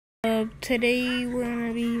Today we're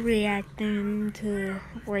gonna be reacting to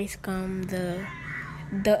Ricegum,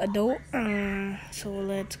 the adult. So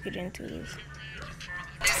let's get into this.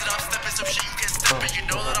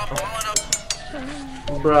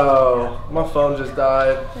 Bro, my phone just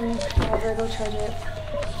died. I'll go charge it.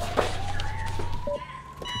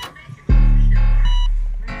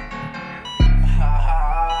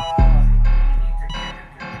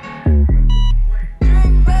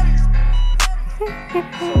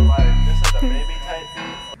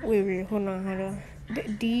 Wait, hold on.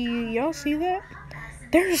 Do y'all see that?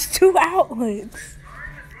 There's 2 outlets.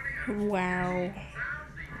 Wow.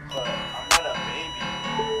 But I'm not a baby.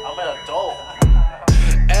 I'm an adult.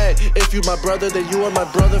 Hey, if you my brother, then you are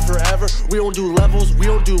my brother forever. We don't do levels, we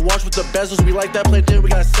don't do watch with the bezels. We like that play there, we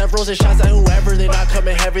got severals and shots at whoever. They not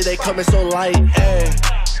coming heavy, they coming so light. Hey,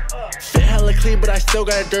 fit hella clean, but I still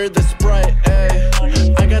got dirty the Sprite. Hey,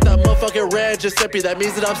 I got that motherfucking red Giuseppe. That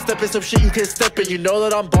means that I'm stepping some shit you can't step in. You know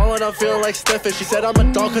that I'm ballin', I'm feeling like Stephen. She said I'm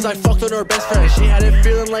a dog cause I fucked on her best friend. She had it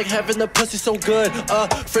feeling like heaven, the pussy so good.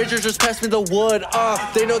 Frazier just passed me the wood.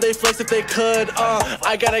 They know they flex if they could.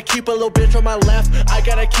 I gotta keep a little bitch on my left, I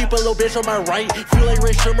gotta keep a little bitch on my right. Feel like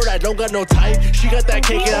Ray Sherman, I don't got no type. She got that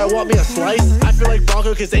cake and I want me a slice. I feel like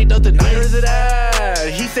Bronco cause ain't nothing nice. Where's it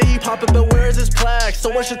at? He say he poppin', but where's his plaque?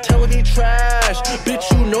 Someone should tell him he trash. Bitch,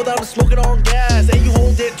 you know that I'm smoking on gas. And you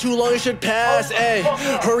hold it too long, you should pass. Ayy,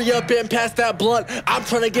 hurry up and pass that blunt. I'm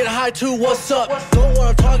tryna get high too, what's up? Don't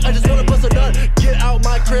wanna talk, I just wanna bust a nut. Get out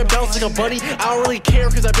my crib, bounce like a bunny. I don't really care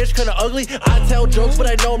cause that bitch kinda ugly. I tell jokes, but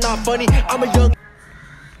I know I'm not funny. I'm a young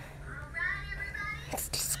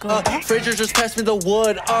Frazier just passed me the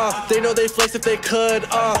wood. They know they flex if they could.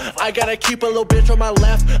 I gotta keep a little bitch on my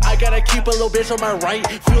left, I gotta keep a little bitch on my right.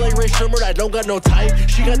 Feel like Ray Sherman, I don't got no type.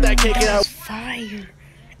 She got that cake and I fire.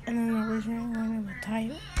 And then the original one with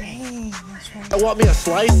type. Dang, that's right. I want me a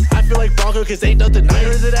slice. I feel like Bronco cause ain't nothing nice.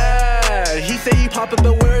 Where's it at? He say he poppin',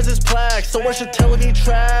 but where's his plaque? Someone should tell him he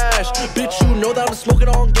trash. Bitch, you know that I'm smoking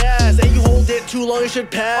on gas. And you hold it too long, you should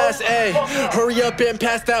pass. Ayy, hurry up and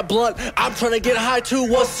pass that blunt. I'm tryna get high too,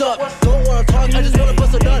 what's up? Don't wanna talk, I just wanna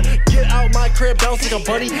bust a nut. Get out my crib, bounce like a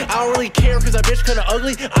bunny. I don't really care cause that bitch kinda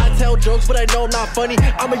ugly. I tell jokes, but I know I'm not funny.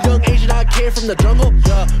 I'm a young Asian, I came from the jungle.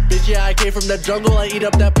 Yeah, bitch, yeah, I came from the jungle. I eat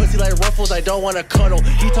up that pussy like Ruffles, I don't wanna cuddle.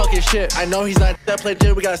 He talking shit, I know he's not that play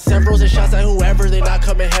there. We got severals and shots at whoever. They not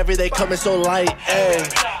coming heavy, they coming so light.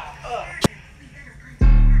 Ayy.